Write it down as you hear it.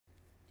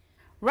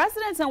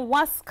Residents in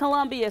West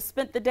Columbia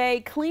spent the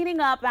day cleaning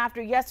up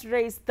after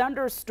yesterday's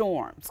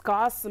thunderstorms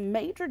caused some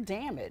major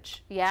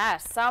damage.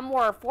 Yes, some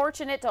were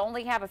fortunate to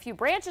only have a few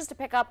branches to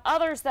pick up.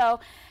 Others, though,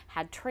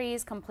 had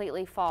trees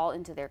completely fall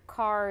into their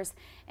cars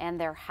and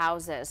their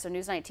houses. So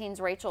News 19's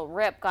Rachel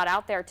Ripp got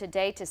out there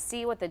today to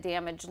see what the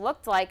damage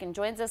looked like and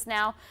joins us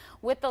now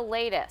with the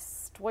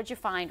latest. What'd you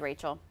find,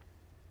 Rachel?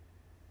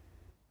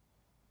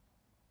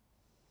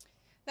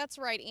 That's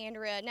right,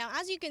 Andrea. Now,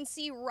 as you can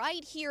see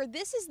right here,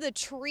 this is the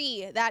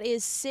tree that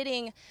is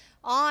sitting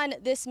on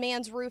this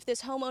man's roof,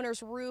 this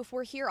homeowner's roof.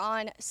 We're here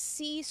on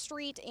C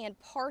Street and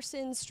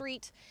Parsons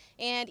Street,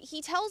 and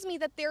he tells me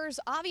that there's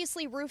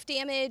obviously roof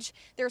damage.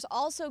 There's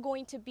also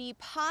going to be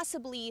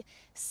possibly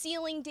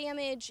ceiling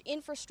damage,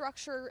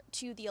 infrastructure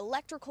to the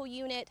electrical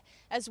unit,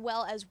 as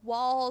well as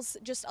walls.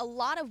 Just a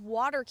lot of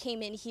water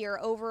came in here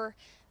over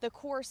the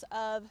course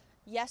of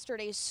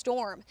yesterday's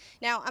storm.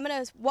 Now I'm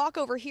going to walk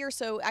over here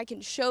so I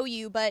can show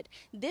you, but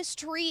this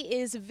tree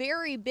is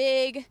very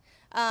big.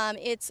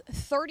 It's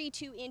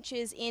 32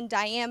 inches in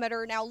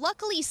diameter. Now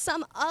luckily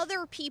some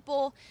other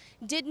people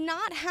did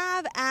not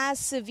have as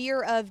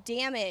severe of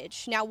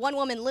damage. Now one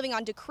woman living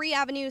on Decree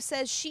Avenue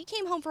says she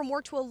came home from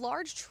work to a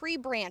large tree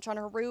branch on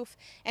her roof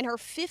and her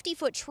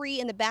 50-foot tree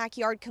in the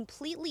backyard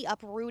completely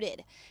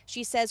uprooted.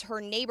 She says her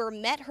neighbor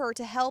met her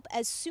to help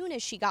as soon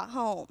as she got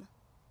home.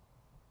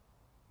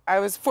 I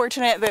was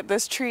fortunate that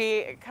this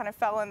tree kind of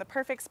fell in the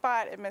perfect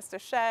spot. It missed a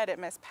shed, it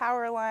missed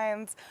power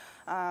lines.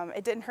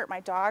 It didn't hurt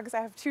my dogs.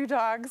 I have 2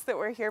 dogs that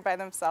were here by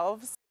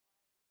themselves.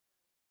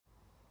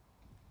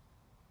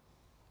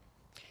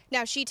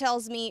 Now she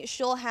tells me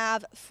she'll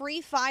have free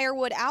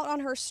firewood out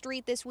on her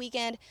street this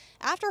weekend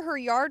after her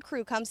yard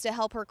crew comes to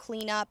help her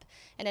clean up.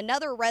 And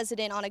another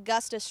resident on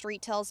Augusta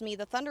Street tells me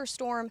the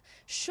thunderstorm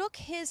shook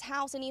his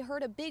house and he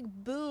heard a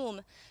big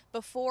boom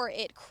before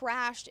it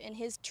crashed and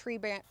his tree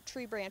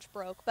branch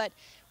broke. But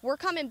we're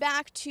coming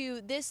back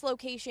to this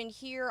location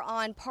here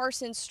on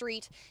Parsons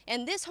Street,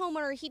 and this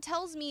homeowner, he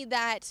tells me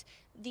that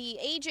the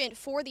agent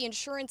for the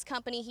insurance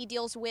company he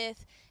deals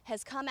with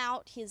has come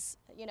out, he's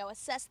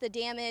assessed the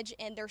damage,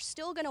 and they're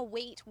still going to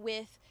wait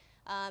with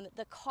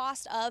the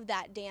cost of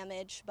that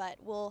damage, but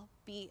we'll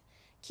be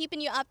keeping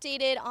you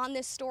updated on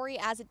this story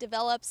as it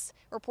develops.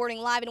 Reporting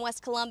live in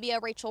West Columbia,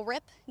 Rachel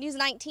Ripp, News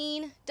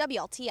 19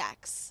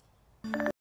 WLTX.